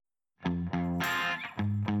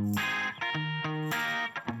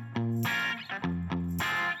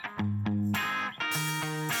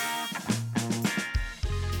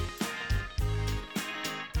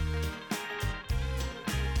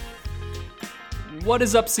What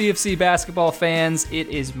is up, CFC basketball fans? It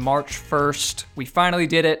is March 1st. We finally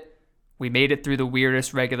did it. We made it through the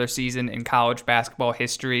weirdest regular season in college basketball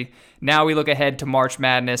history. Now we look ahead to March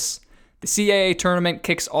Madness. The CAA tournament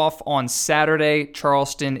kicks off on Saturday.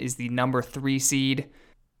 Charleston is the number 3 seed.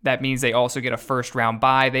 That means they also get a first round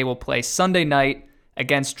bye. They will play Sunday night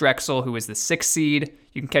against Drexel, who is the 6th seed.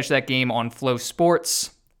 You can catch that game on Flow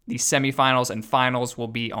Sports. The semifinals and finals will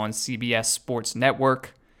be on CBS Sports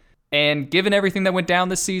Network. And given everything that went down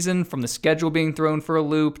this season, from the schedule being thrown for a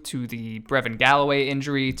loop to the Brevin Galloway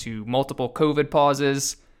injury to multiple COVID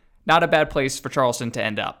pauses, not a bad place for Charleston to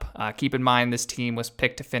end up. Keep in mind, this team was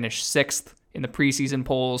picked to finish 6th in the preseason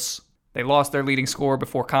polls. They lost their leading scorer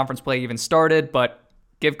before conference play even started, but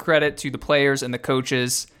give credit to the players and the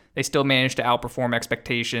coaches. They still managed to outperform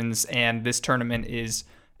expectations, and this tournament is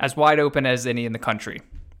as wide open as any in the country.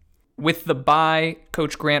 With the bye,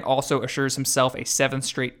 Coach Grant also assures himself a 7th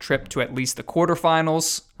straight trip to at least the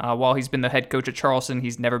quarterfinals. While he's been the head coach at Charleston,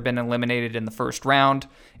 he's never been eliminated in the first round.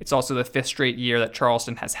 It's also the 5th straight year that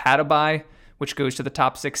Charleston has had a bye, which goes to the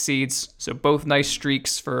top 6 seeds. So both nice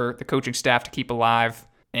streaks for the coaching staff to keep alive,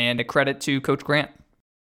 and a credit to Coach Grant.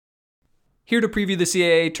 Here to preview the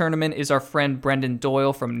CAA tournament is our friend Brendan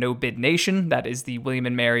Doyle from No Bid Nation. That is the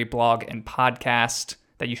William & Mary blog and podcast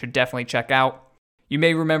that you should definitely check out. You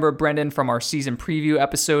may remember Brendan from our season preview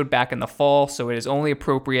episode back in the fall, so it is only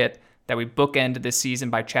appropriate that we bookend this season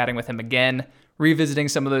by chatting with him again, revisiting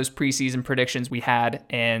some of those preseason predictions we had,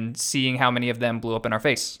 and seeing how many of them blew up in our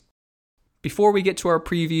face. Before we get to our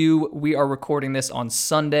preview, we are recording this on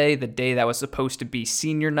Sunday, the day that was supposed to be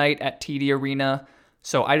senior night at TD Arena,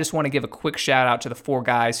 so I just want to give a quick shout out to the 4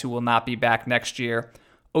 guys who will not be back next year: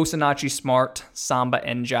 Osinachi Smart, Samba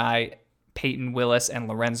Njai, Peyton Willis, and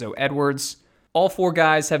Lorenzo Edwards. All 4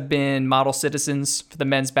 guys have been model citizens for the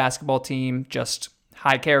men's basketball team, just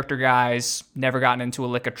high character guys, never gotten into a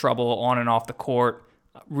lick of trouble on and off the court.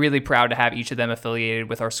 Really proud to have each of them affiliated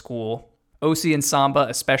with our school. Osi and Samba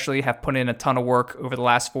especially have put in a ton of work over the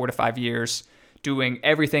last 4 to 5 years, doing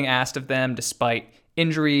everything asked of them despite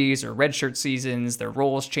injuries or redshirt seasons, their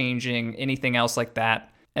roles changing, anything else like that.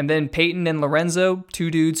 And then Peyton and Lorenzo, 2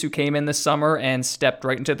 dudes who came in this summer and stepped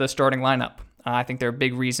right into the starting lineup. I think they're a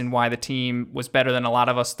big reason why the team was better than a lot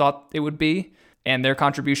of us thought it would be, and their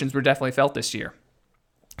contributions were definitely felt this year.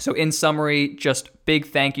 So in summary, just big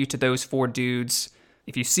thank you to those 4 dudes.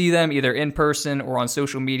 If you see them either in person or on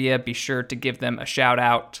social media, be sure to give them a shout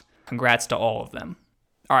out. Congrats to all of them.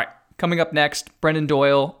 All right, coming up next, Brendan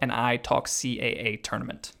Doyle and I talk CAA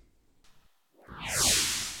tournament.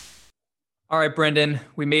 All right, Brendan,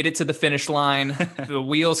 we made it to the finish line. The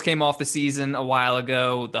wheels came off the season a while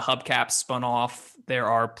ago. The hubcaps spun off. There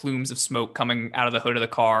are plumes of smoke coming out of the hood of the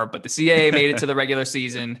car, but the CAA made it to the regular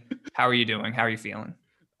season. How are you doing? How are you feeling?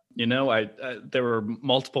 You know, there were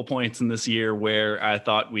multiple points in this year where I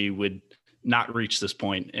thought we would not reach this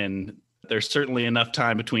point, and there's certainly enough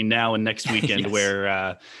time between now and next weekend Yes.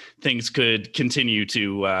 where things could continue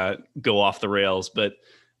to go off the rails. But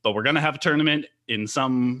we're going to have a tournament in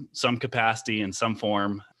some capacity, in some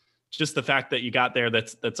form. Just the fact that you got there,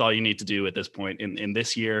 that's all you need to do at this point. In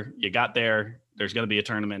this year, you got there. There's going to be a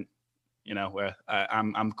tournament. You know,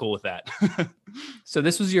 I'm cool with that. So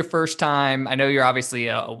this was your first time. I know you're obviously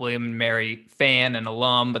a William & Mary fan and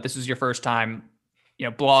alum, but this was your first time,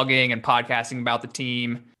 blogging and podcasting about the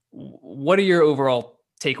team. What are your overall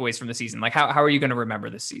takeaways from the season? Like, how are you going to remember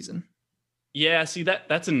this season? Yeah, see,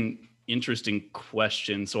 that's an interesting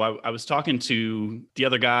question. So I was talking to the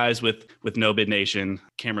other guys with No Bid Nation,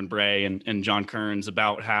 Cameron Bray and John Kearns,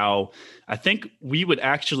 about how I think we would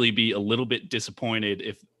actually be a little bit disappointed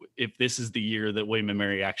if this is the year that William &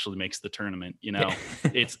 Mary actually makes the tournament.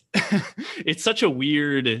 It's it's such a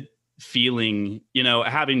weird feeling,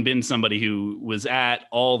 having been somebody who was at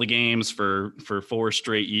all the games for 4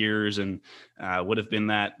 straight years and would have been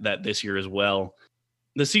that this year as well.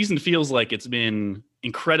 The season feels like it's been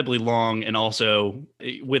incredibly long, and also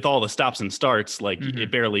with all the stops and starts, like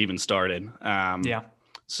it barely even started.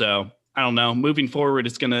 So I don't know. Moving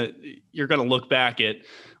forward, you're gonna look back at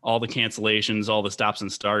all the cancellations, all the stops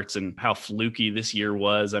and starts, and how fluky this year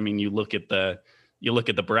was. I mean, you look at the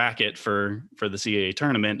bracket for the CAA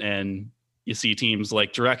tournament, and you see teams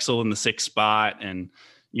like Drexel in the 6th spot, and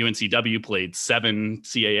UNCW played 7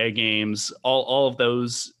 CAA games. All of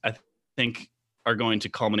those, I think, are going to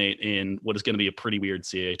culminate in what is going to be a pretty weird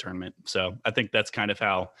CAA tournament. So I think that's kind of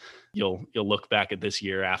how you'll look back at this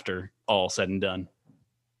year after all said and done.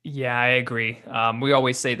 Yeah, I agree. We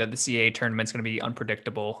always say that the CAA tournament's going to be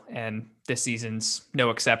unpredictable, and this season's no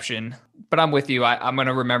exception. But I'm with you. I'm going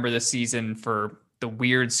to remember this season for the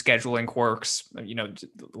weird scheduling quirks,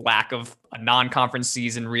 lack of a non-conference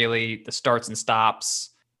season, really, the starts and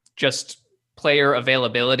stops, just player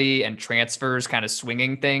availability and transfers kind of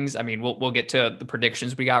swinging things. I mean, we'll get to the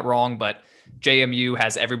predictions we got wrong, but JMU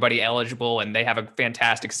has everybody eligible and they have a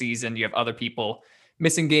fantastic season. You have other people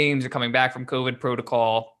missing games or coming back from COVID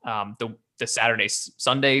protocol. The Saturday,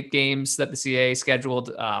 Sunday games that the CAA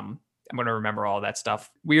scheduled. I'm going to remember all that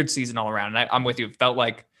stuff. Weird season all around. And I'm with you. It felt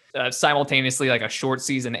like simultaneously like a short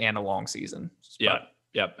season and a long season. Yeah,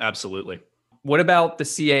 absolutely. What about the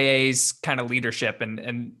CAA's kind of leadership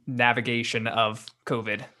and navigation of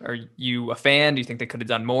COVID? Are you a fan? Do you think they could have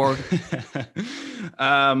done more?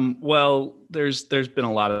 Well, there's been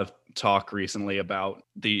a lot of talk recently about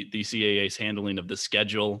the CAA's handling of the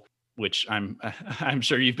schedule, which I'm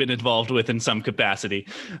sure you've been involved with in some capacity.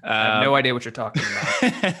 I have no idea what you're talking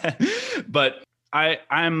about. But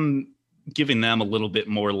I'm giving them a little bit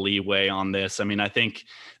more leeway on this. I mean, I think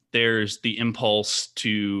there's the impulse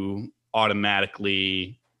to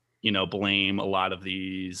automatically, blame a lot of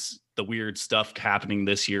the weird stuff happening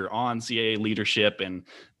this year on CAA leadership and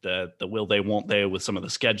the will they, won't they with some of the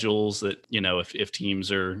schedules that, if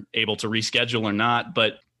teams are able to reschedule or not.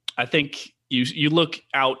 But I think you look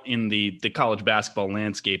out in the college basketball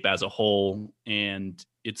landscape as a whole, and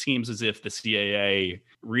it seems as if the CAA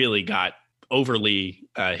really got overly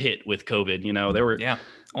hit with COVID.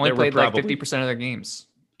 Only played like 50% of their games.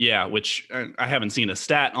 Yeah, which I haven't seen a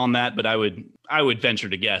stat on that, but I would venture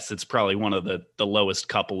to guess it's probably one of the lowest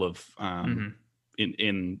couple of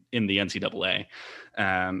in the NCAA.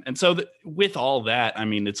 And so with all that, I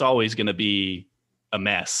mean, it's always going to be a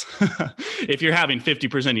mess. If you're having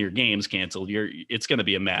 50% of your games canceled, it's going to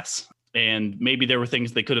be a mess. And maybe there were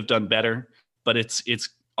things they could have done better, but it's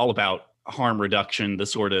all about harm reduction, the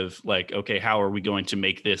sort of like, okay, how are we going to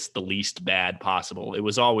make this the least bad possible? It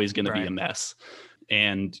was always going to be a mess.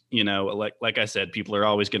 And, like I said, people are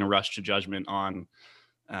always going to rush to judgment on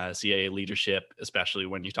CAA leadership, especially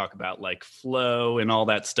when you talk about like flow and all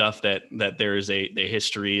that stuff, that there is a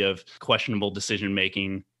history of questionable decision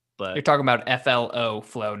making. But you're talking about FLO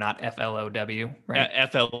flow, not FLOW, right?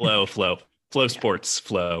 FLO flow sports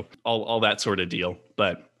flow, all that sort of deal.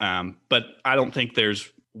 But I don't think there's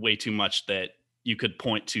way too much that you could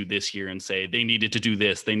point to this year and say they needed to do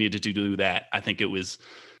this, they needed to do that. I think it was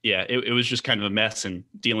just kind of a mess, and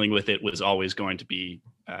dealing with it was always going to be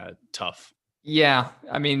tough. Yeah.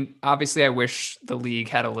 I mean, obviously I wish the league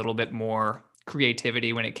had a little bit more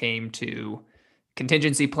creativity when it came to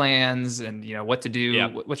contingency plans and, what to do. Yeah.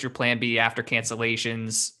 What's your plan B after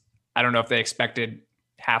cancellations? I don't know if they expected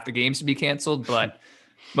half the games to be canceled, but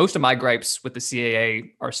most of my gripes with the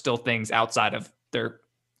CAA are still things outside of their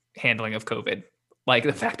handling of COVID. Like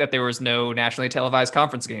the fact that there was no nationally televised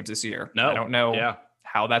conference games this year. No. I don't know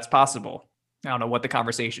how that's possible. I don't know what the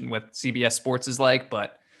conversation with CBS Sports is like,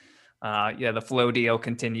 but the flow deal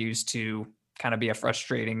continues to kind of be a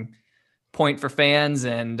frustrating point for fans,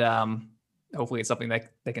 and hopefully it's something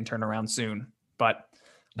that they can turn around soon. But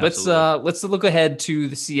let's look ahead to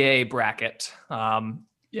the CAA bracket.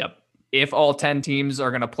 If all 10 teams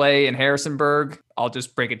are going to play in Harrisonburg, I'll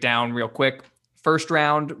just break it down real quick. First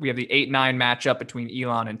round, we have the 8-9 matchup between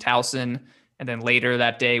Elon and Towson. And then later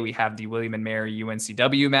that day, we have the William & Mary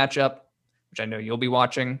UNCW matchup, which I know you'll be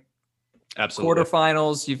watching. Absolutely.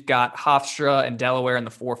 Quarterfinals, you've got Hofstra and Delaware in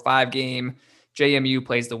the 4-5 game. JMU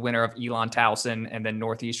plays the winner of Elon Towson, and then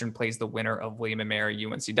Northeastern plays the winner of William & Mary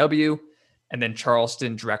UNCW. And then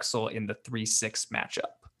Charleston Drexel in the 3-6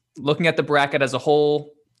 matchup. Looking at the bracket as a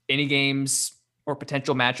whole, any games or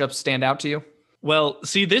potential matchups stand out to you? Well,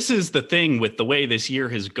 see, this is the thing with the way this year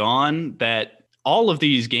has gone, that all of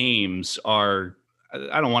these games are,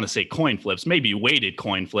 I don't want to say coin flips, maybe weighted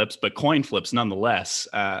coin flips, but coin flips nonetheless.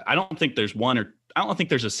 I don't think there's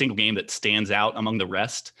a single game that stands out among the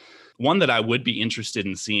rest. One that I would be interested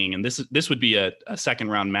in seeing, and this would be a second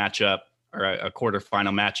round matchup or a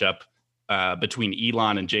quarterfinal matchup between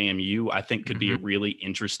Elon and JMU, I think could be a really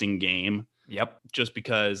interesting game. Yep. Just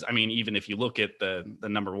because, I mean, even if you look at the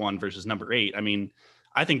number 1 versus number 8, I mean,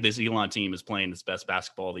 I think this Elon team is playing its best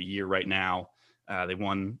basketball of the year right now. They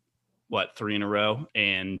won 3 in a row,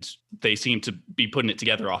 and they seem to be putting it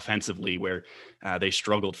together offensively where they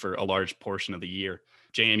struggled for a large portion of the year.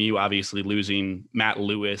 JMU obviously losing Matt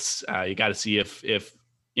Lewis. You got to see if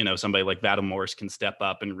somebody like Vadim Morris can step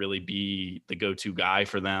up and really be the go-to guy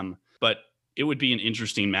for them. But it would be an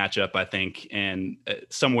interesting matchup, I think, and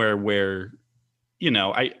somewhere where,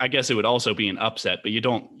 I guess it would also be an upset, but you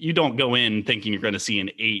don't go in thinking you're going to see an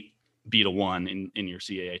 8 beat a 1 in your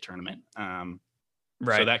CAA tournament.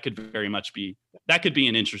 Right. So that could very much be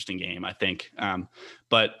an interesting game, I think.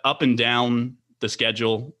 But up and down the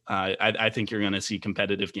schedule. I think you're going to see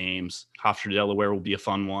competitive games. Hofstra Delaware will be a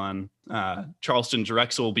fun one. Charleston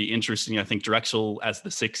Drexel will be interesting. I think Drexel as the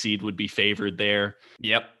 6th seed would be favored there.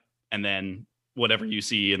 Yep. And then whatever you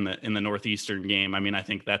see in the Northeastern game, I mean, I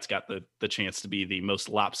think that's got the chance to be the most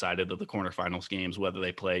lopsided of the quarterfinals games, whether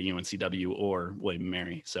they play UNCW or William &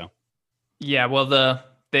 Mary. So, yeah, well, the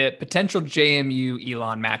potential JMU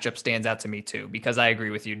Elon matchup stands out to me too, because I agree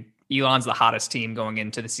with you. Elon's the hottest team going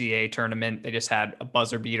into the CAA tournament. They just had a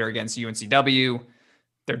buzzer beater against UNCW.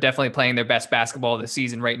 They're definitely playing their best basketball of the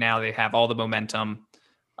season right now. They have all the momentum.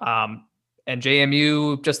 And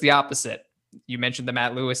JMU, just the opposite. You mentioned the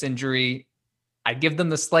Matt Lewis injury. I give them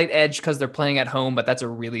the slight edge because they're playing at home, but that's a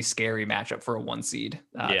really scary matchup for a 1 seed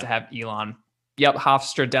to have Elon. Yep,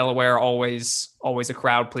 Hofstra Delaware, always a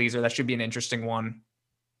crowd pleaser. That should be an interesting one.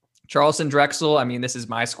 Charleston Drexel, I mean, this is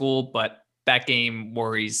my school, but that game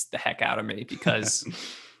worries the heck out of me because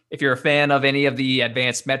if you're a fan of any of the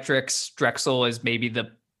advanced metrics, Drexel is maybe the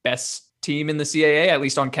best team in the CAA, at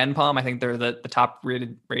least on KenPom. I think they're the top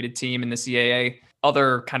rated team in the CAA.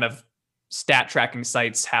 Other kind of stat tracking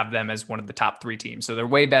sites have them as one of the top 3 teams. So they're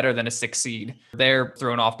way better than a 6 seed. They're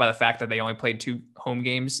thrown off by the fact that they only played 2 home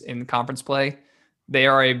games in conference play. They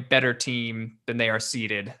are a better team than they are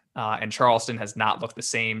seeded. And Charleston has not looked the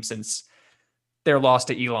same since their loss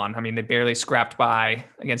to Elon. I mean, they barely scrapped by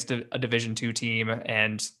against a Division II team,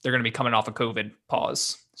 and they're going to be coming off a COVID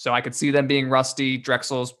pause. So I could see them being rusty.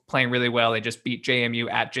 Drexel's playing really well. They just beat JMU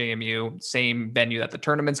at JMU, same venue that the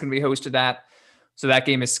tournament's going to be hosted at. So that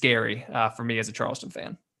game is scary for me as a Charleston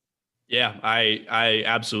fan. Yeah, I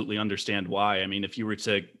absolutely understand why. I mean, if you were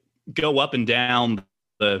to go up and down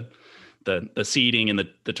the seeding in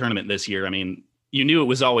the tournament this year, I mean, you knew it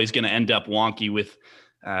was always going to end up wonky with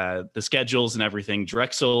the schedules and everything.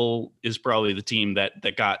 Drexel is probably the team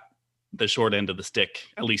that got the short end of the stick,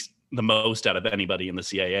 at least the most out of anybody in the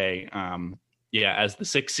CAA. As the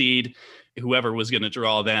 6th seed, whoever was going to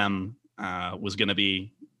draw them was going to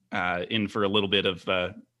be in for a little bit of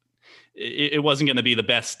it wasn't going to be the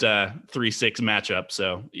best 3-6 matchup.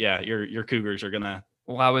 So yeah, your Cougars are going to.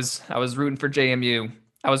 Well, I was rooting for JMU.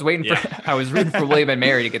 I was rooting for William &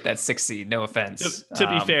 Mary to get that 6th seed. No offense. To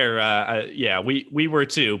be fair, we were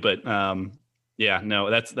too, but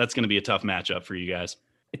that's going to be a tough matchup for you guys.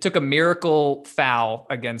 It took a miracle foul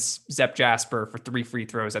against Zep Jasper for 3 free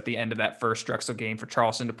throws at the end of that first Drexel game for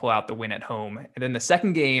Charleston to pull out the win at home. And then the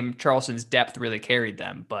second game, Charleston's depth really carried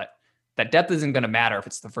them, but that depth isn't going to matter if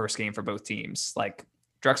it's the first game for both teams. Like,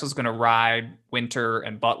 Drexel's going to ride Winter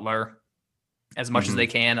and Butler as much as they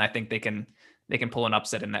can. I think they can pull an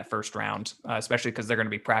upset in that first round, especially because they're going to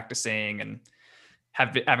be practicing and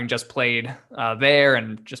having just played there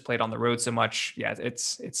and just played on the road so much. Yeah,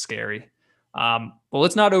 it's scary. Well,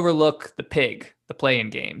 let's not overlook the pig, the play-in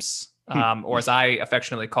games, or as I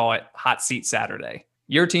affectionately call it, Hot Seat Saturday.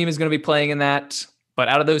 Your team is going to be playing in that, but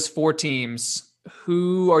out of those 4 teams,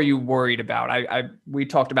 who are you worried about? We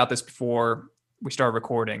talked about this before we started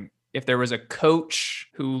recording. If there was a coach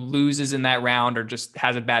who loses in that round or just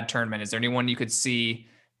has a bad tournament, is there anyone you could see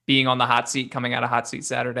being on the hot seat coming out of Hot Seat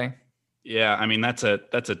Saturday? Yeah, I mean, that's a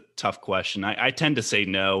tough question. I tend to say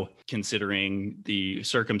no, considering the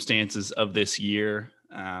circumstances of this year.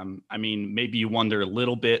 I mean, maybe you wonder a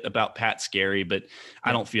little bit about Pat Scarry, but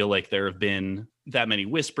I don't feel like there have been that many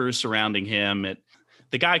whispers surrounding him.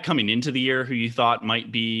 The guy coming into the year who you thought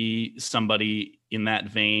might be somebody in that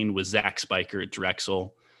vein was Zach Spiker at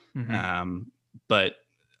Drexel. But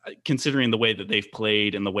considering the way that they've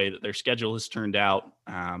played and the way that their schedule has turned out,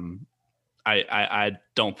 I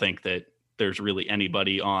don't think that there's really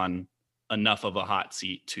anybody on enough of a hot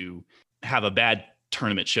seat to have a bad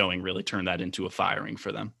tournament showing really turn that into a firing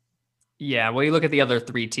for them. Yeah, well, you look at the other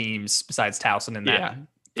 3 teams besides Towson in that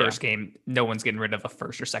first game, no one's getting rid of a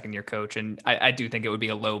first or second year coach. And I do think it would be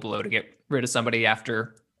a low blow to get rid of somebody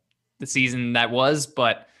after the season that was,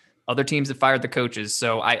 but other teams have fired the coaches.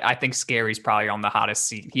 So I think Scary's probably on the hottest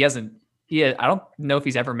seat. I don't know if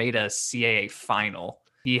he's ever made a CAA final.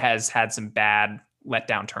 He has had some bad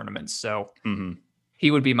letdown tournaments. So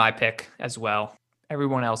he would be my pick as well.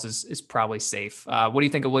 Everyone else is probably safe. What do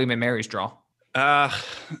you think of William & Mary's draw? I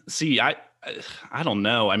don't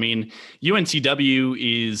know. I mean,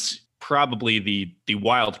 UNCW is probably the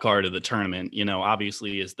wild card of the tournament,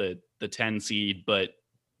 obviously is the 10 seed, but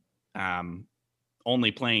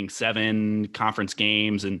only playing 7 conference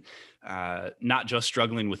games and not just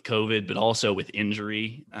struggling with COVID, but also with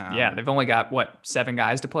injury. They've only got 7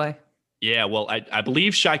 guys to play. Yeah. Well, I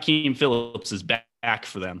believe Shaquem Phillips is back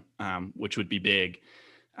for them, which would be big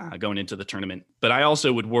going into the tournament. But I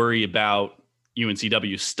also would worry about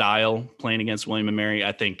UNCW style playing against William and Mary.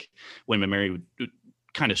 I think William and Mary would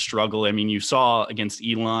kind of struggle. I mean, you saw against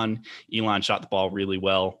Elon shot the ball really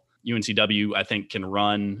well. UNCW, I think, can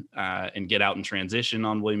run and get out in transition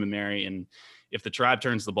on William and Mary. And if the Tribe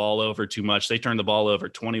turns the ball over too much, they turn the ball over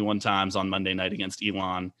 21 times on Monday night against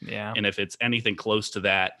Elon. Yeah. And if it's anything close to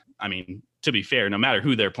that, I mean, to be fair, no matter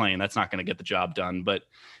who they're playing, that's not going to get the job done. But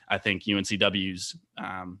I think UNCW's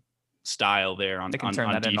style there on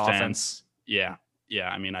defense. Yeah.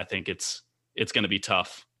 I mean, I think it's going to be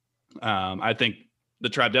tough. I think the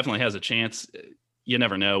Tribe definitely has a chance. You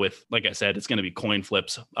never know if, like I said, it's going to be coin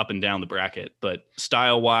flips up and down the bracket, but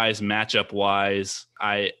style wise, matchup wise,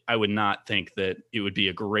 I would not think that it would be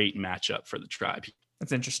a great matchup for the Tribe.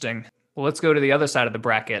 That's interesting. Well, let's go to the other side of the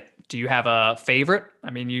bracket. Do you have a favorite?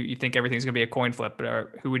 I mean, you think everything's going to be a coin flip, but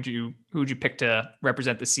who would you pick to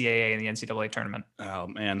represent the CAA in the NCAA tournament? Oh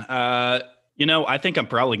man. I think I'm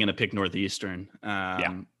probably going to pick Northeastern.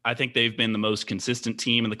 I think they've been the most consistent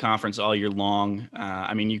team in the conference all year long.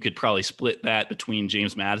 I mean, you could probably split that between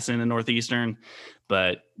James Madison and Northeastern,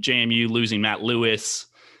 but JMU losing Matt Lewis,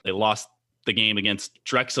 they lost the game against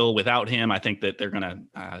Drexel without him. I think that they're going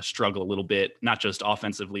to struggle a little bit, not just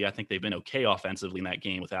offensively. I think they've been okay offensively in that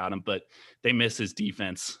game without him, but they miss his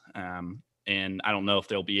defense. And I don't know if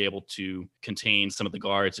they'll be able to contain some of the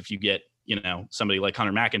guards. If you get, somebody like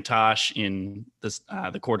Hunter McIntosh in this,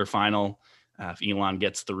 the quarterfinal, if Elon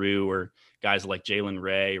gets through, or guys like Jalen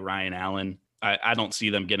Ray, Ryan Allen, I don't see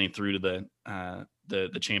them getting through to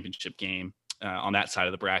the championship game on that side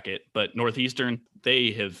of the bracket. But Northeastern,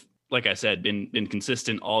 they have, like I said, been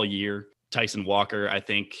consistent all year. Tyson Walker, I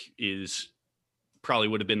think, probably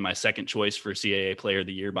would have been my second choice for CAA Player of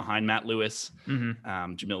the Year behind Matt Lewis.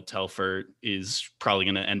 Mm-hmm. Jamil Telfort is probably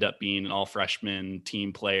going to end up being an all-freshman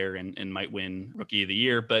team player and might win Rookie of the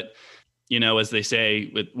Year. But, as they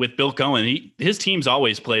say with Bill Cohen, his teams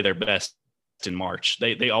always play their best in March.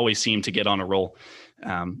 They always seem to get on a roll.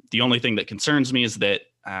 The only thing that concerns me is that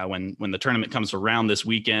when the tournament comes around this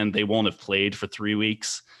weekend, they won't have played for 3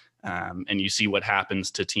 weeks. And you see what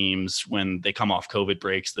happens to teams when they come off COVID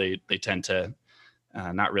breaks. They tend to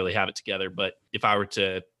not really have it together. But if I were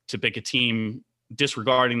to pick a team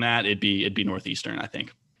disregarding that, it'd be Northeastern, I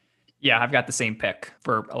think. Yeah, I've got the same pick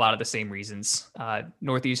for a lot of the same reasons.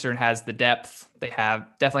 Northeastern has the depth. They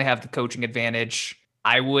definitely have the coaching advantage.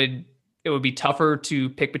 It would be tougher to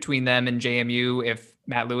pick between them and JMU if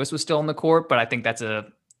Matt Lewis was still on the court, but I think that's a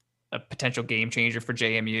potential game changer for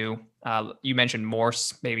JMU. You mentioned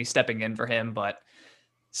Morse maybe stepping in for him, but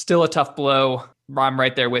still a tough blow. I'm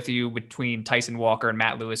right there with you between Tyson Walker and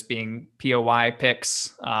Matt Lewis being POY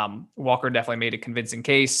picks. Walker definitely made a convincing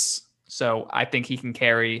case, so I think he can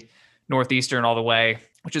carry Northeastern all the way,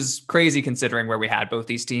 which is crazy considering where we had both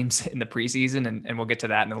these teams in the preseason, and we'll get to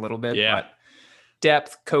that in a little bit. Yeah. But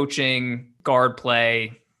depth, coaching, guard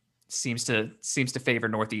play seems to favor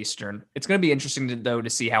Northeastern. It's going to be interesting to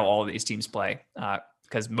see how all of these teams play,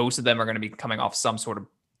 because most of them are going to be coming off some sort of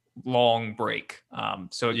long break.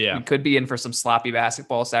 So we could be in for some sloppy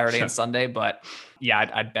basketball Saturday and Sunday, but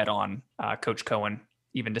I'd bet on Coach Cohen,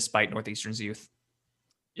 even despite Northeastern's youth.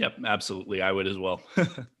 Yep, absolutely. I would as well.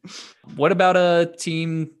 What about a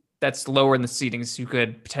team that's lower in the seedings who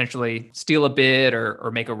could potentially steal a bid or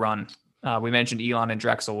make a run? We mentioned Elon and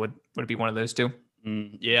Drexel. Would it be one of those two?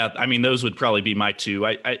 Yeah, I mean, those would probably be my two.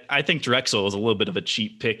 I think Drexel is a little bit of a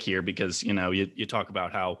cheap pick here because, you talk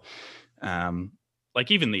about how,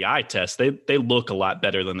 like even the eye test, they look a lot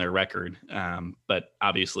better than their record. But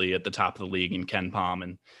obviously at the top of the league in Ken Pom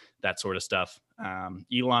and that sort of stuff.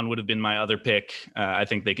 Elon would have been my other pick. I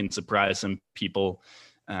think they can surprise some people.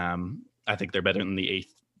 I think they're better than the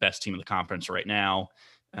 8th best team in the conference right now.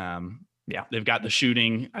 They've got the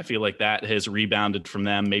shooting. I feel like that has rebounded from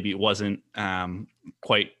them. Maybe it wasn't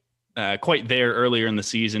quite there earlier in the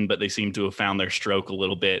season, but they seem to have found their stroke a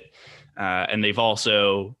little bit. And they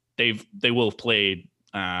will have played,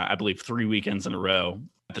 I believe, 3 weekends in a row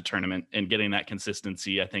at the tournament, and getting that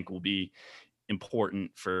consistency, I think, will be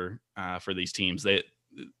important for these teams.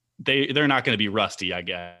 They're not going to be rusty, I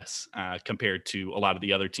guess, compared to a lot of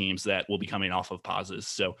the other teams that will be coming off of pauses.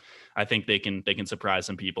 So I think they can surprise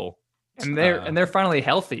some people. And they're finally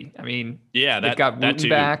healthy. I mean, they've got Wooten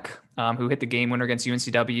back, who hit the game winner against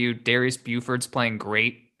UNCW. Darius Buford's playing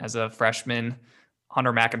great as a freshman.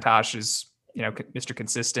 Hunter McIntosh is, Mr.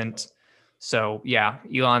 Consistent. So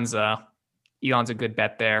Elon's a good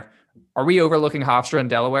bet there. Are we overlooking Hofstra and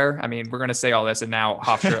Delaware? I mean, we're going to say all this, and now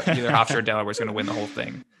either Hofstra or Delaware is going to win the whole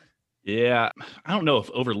thing. Yeah, I don't know if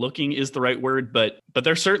overlooking is the right word, but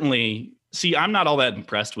they're certainly. See, I'm not all that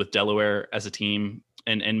impressed with Delaware as a team.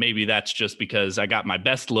 and maybe that's just because I got my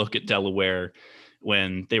best look at Delaware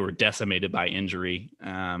when they were decimated by injury.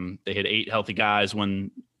 They had 8 healthy guys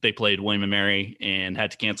when they played William and Mary and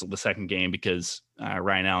had to cancel the second game because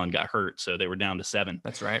Ryan Allen got hurt. So they were down to 7.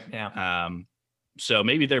 That's right. Yeah. So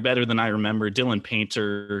maybe they're better than I remember. Dylan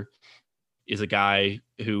Painter is a guy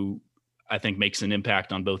who I think makes an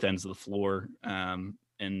impact on both ends of the floor.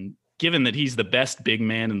 And given that he's the best big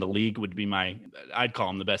man in the league, I'd call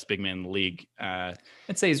him the best big man in the league. I'd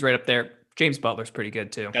say he's right up there. James Butler's pretty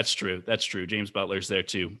good too. That's true. James Butler's there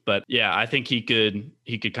too. But yeah, I think he could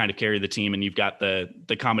kind of carry the team, and you've got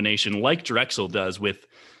the combination like Drexel does with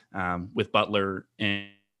Butler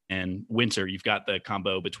and Winter. You've got the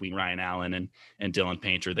combo between Ryan Allen and Dylan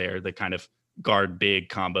Painter there, the kind of guard big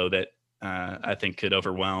combo that I think could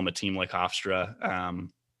overwhelm a team like Hofstra.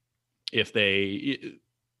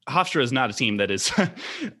 Hofstra is not a team that is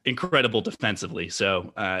incredible defensively.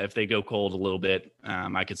 So if they go cold a little bit,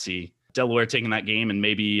 I could see Delaware taking that game and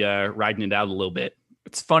maybe riding it out a little bit.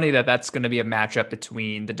 It's funny that that's going to be a matchup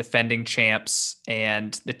between the defending champs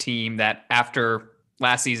and the team that after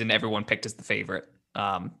last season, everyone picked as the favorite.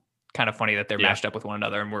 Kind of funny that they're matched up with one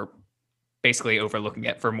another, and we're basically overlooking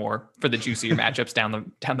it for the juicier matchups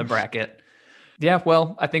down the bracket. Yeah,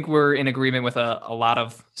 well, I think we're in agreement with a lot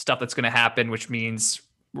of stuff that's going to happen, which means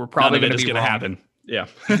we're probably going to be wrong. Happen. Yeah,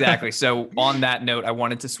 exactly. So on that note, I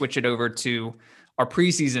wanted to switch it over to our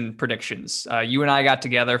preseason predictions. You and I got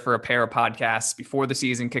together for a pair of podcasts before the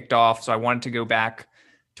season kicked off. So I wanted to go back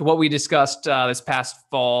to what we discussed this past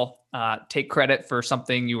fall, take credit for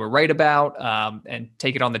something you were right about, and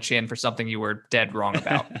take it on the chin for something you were dead wrong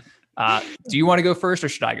about. Do you want to go first or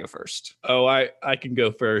should I go first? Oh, I can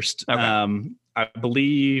go first. Okay. I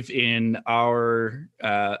believe in our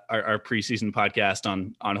preseason podcast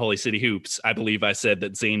on Holy City Hoops, I believe I said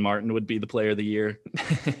that Zane Martin would be the player of the year.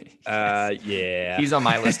 Yeah. He's on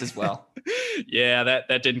my list as well. Yeah,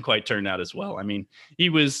 that didn't quite turn out as well. I mean,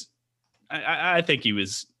 I think he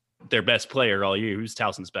was their best player all year. He was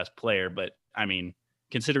Towson's best player, but I mean,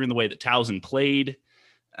 considering the way that Towson played,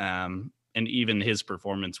 and even his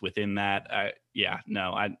performance within that,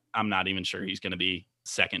 I'm not even sure he's going to be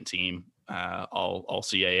second team all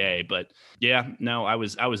CAA. But yeah, no, I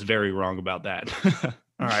was very wrong about that.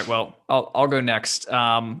 All right, well, I'll go next.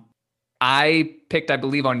 I picked, I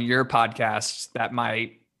believe, on your podcast that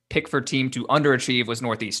my pick for team to underachieve was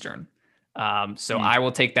Northeastern. So I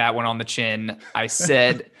will take that one on the chin. I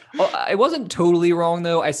said, I wasn't totally wrong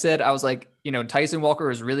though. I was like, Tyson Walker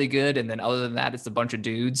is really good, and then other than that, it's a bunch of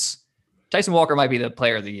dudes. Tyson Walker might be the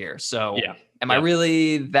player of the year. So am I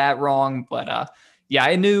really that wrong? But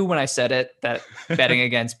I knew when I said it that betting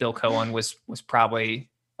against Bill Cohen was probably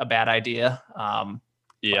a bad idea.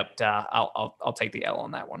 But I'll take the L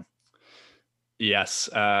on that one. Yes.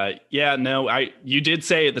 You did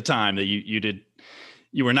say at the time that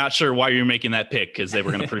you were not sure why you were making that pick because they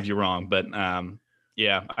were going to prove you wrong. But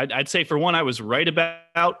I'd say for one, I was right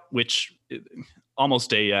about, which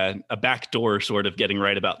almost a backdoor sort of getting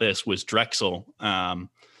right about this was Drexel.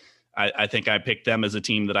 I think I picked them as a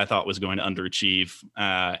team that I thought was going to underachieve.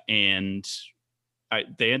 And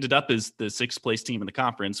they ended up as the 6th place team in the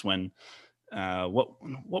conference when,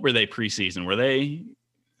 what were they preseason? Were they?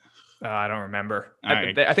 I don't remember.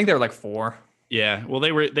 I think they were like 4. Yeah. Well,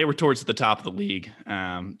 they were towards the top of the league,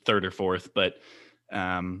 3rd or 4th, but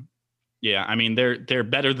I mean, they're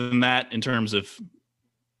better than that in terms of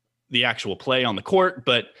the actual play on the court,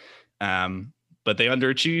 but they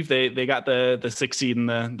underachieved. They got the 6th seed in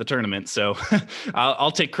the tournament. So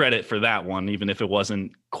I'll take credit for that one, even if it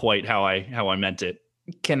wasn't quite how I meant it.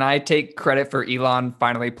 Can I take credit for Elon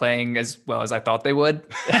finally playing as well as I thought they would?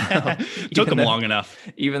 Took them long enough.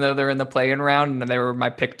 Even though they're in the play-in round and they were my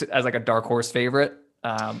pick as like a dark horse favorite.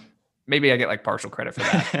 Maybe I get like partial credit for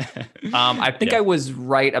that. I think I was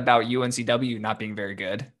right about UNCW not being very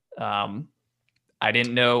good. I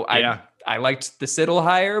didn't know. I liked the Siddle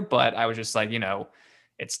hire, but I was just like,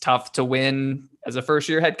 it's tough to win as a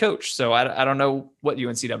first-year head coach. So I don't know what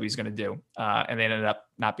UNCW is going to do. And they ended up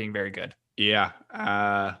not being very good. Yeah.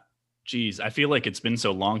 I feel like it's been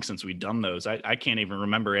so long since we've done those. I can't even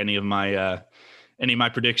remember any of my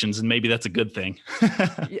predictions, and maybe that's a good thing.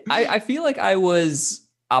 I feel like I was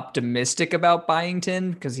optimistic about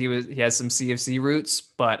Byington because he has some CFC roots,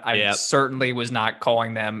 but I certainly was not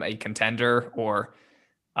calling them a contender, or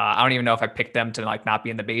I don't even know if I picked them to like not be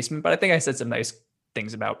in the basement, but I think I said some nice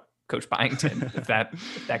things about Coach Byington, if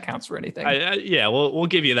that counts for anything. We'll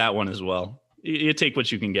give you that one as well. You take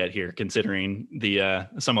what you can get here, considering the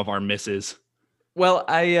some of our misses. Well,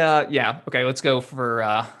 okay, let's go for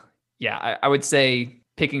I would say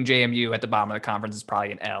picking JMU at the bottom of the conference is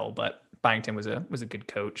probably an L, but Byington was a good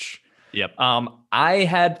coach. Yep. I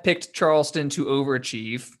had picked Charleston to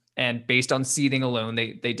overachieve, and based on seeding alone,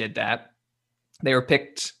 they did that. They were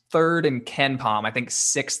picked third in KenPom, I think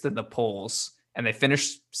sixth in the polls, and they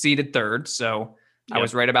finished seeded third. So I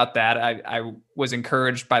was right about that. I was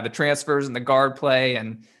encouraged by the transfers and the guard play,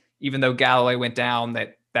 and even though Galloway went down,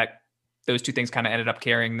 that those two things kind of ended up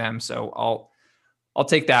carrying them. So I'll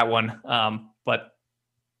take that one. But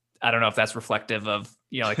I don't know if that's reflective of,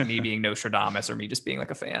 like me being Nostradamus or me just being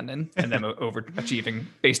like a fan and them overachieving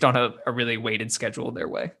based on a really weighted schedule their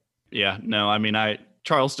way. Yeah, no, I mean,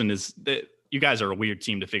 Charleston you guys are a weird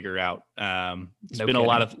team to figure out. It's been a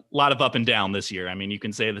lot of up and down this year. I mean, you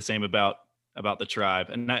can say the same about the Tribe.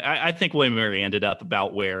 And I think William & Mary ended up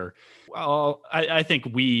about where, well, I think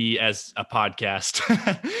we as a podcast,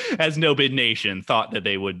 as No Bid Nation, thought that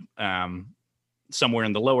they would somewhere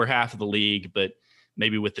in the lower half of the league, but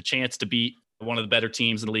maybe with the chance to beat one of the better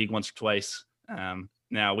teams in the league once or twice.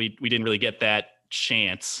 Now, we didn't really get that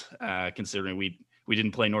chance, considering we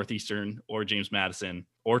didn't play Northeastern or James Madison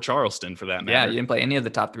or Charleston for that matter. Yeah, you didn't play any of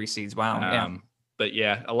the top 3 seeds. Wow. But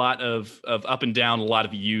yeah, a lot of up and down, a lot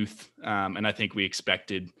of youth. And I think we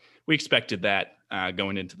expected that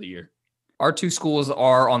going into the year. Our 2 schools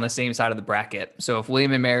are on the same side of the bracket. So if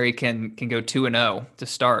William & Mary can go 2-0 to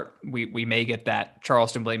start, we may get that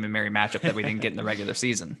Charleston-William & Mary matchup that we didn't get in the regular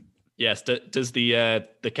season. Yes. Does the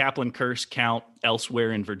Kaplan curse count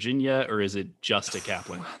elsewhere in Virginia, or is it just at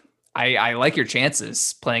Kaplan? I like your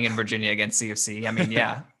chances playing in Virginia against CFC. I mean,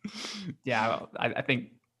 yeah. I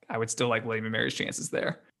think I would still like William & Mary's chances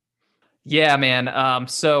there. Yeah, man.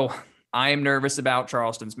 So I am nervous about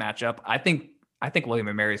Charleston's matchup. I think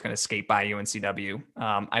William & Mary is going to skate by UNCW.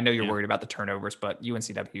 I know you're worried about the turnovers, but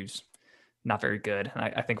UNCW's not very good. And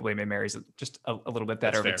I think William & Mary's just a little bit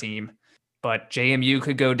better of a team. But JMU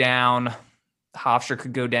could go down. Hofstra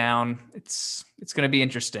could go down. It's going to be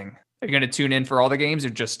interesting. Are you going to tune in for all the games, or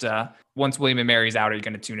just once William & Mary's out, are you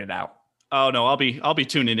going to tune it out? Oh no, I'll be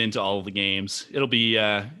tuning into all of the games. It'll be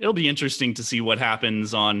interesting to see what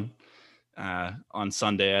happens on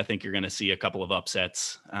Sunday. I think you're going to see a couple of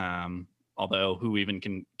upsets. Although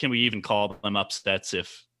can we even call them upsets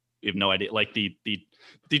if we have no idea? Like the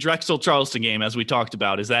Drexel Charleston game, as we talked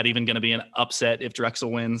about, is that even going to be an upset if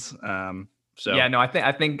Drexel wins? Yeah, no, I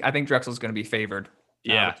think Drexel's going to be favored.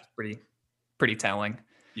 Yeah, which is pretty telling.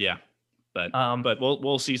 Yeah. But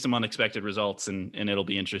we'll see some unexpected results, and it'll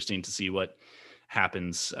be interesting to see what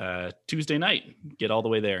happens Tuesday night. Get all the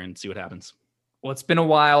way there and see what happens. Well, it's been a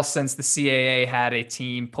while since the CAA had a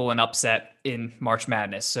team pull an upset in March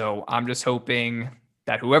Madness, so I'm just hoping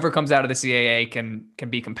that whoever comes out of the CAA can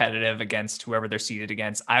be competitive against whoever they're seeded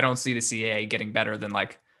against. I don't see the CAA getting better than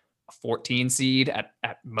like a 14 seed at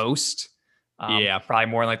most. Probably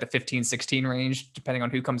more in like the 15-16 range, depending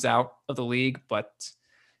on who comes out of the league, but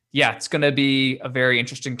yeah, it's going to be a very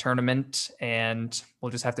interesting tournament, and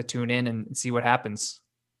we'll just have to tune in and see what happens.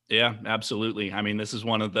 Yeah, absolutely. I mean, this is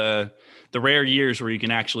one of the rare years where you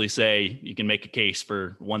can actually say you can make a case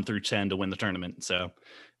for 1 through 10 to win the tournament. So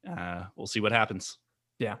we'll see what happens.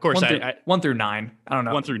 Yeah, of course. 1 through 9. I don't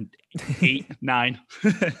know. 1 through 8, 9.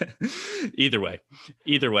 Either way,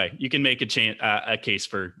 you can make a case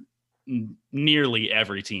for nearly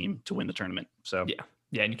every team to win the tournament. So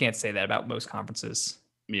yeah, and you can't say that about most conferences.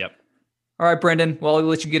 Yep. All right, Brendan. Well, I'll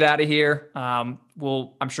let you get out of here. I'm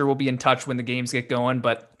sure we'll be in touch when the games get going,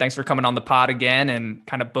 but thanks for coming on the pod again and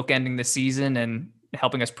kind of bookending the season and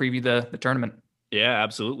helping us preview the tournament. Yeah,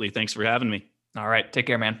 absolutely. Thanks for having me. All right. Take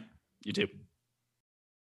care, man. You too.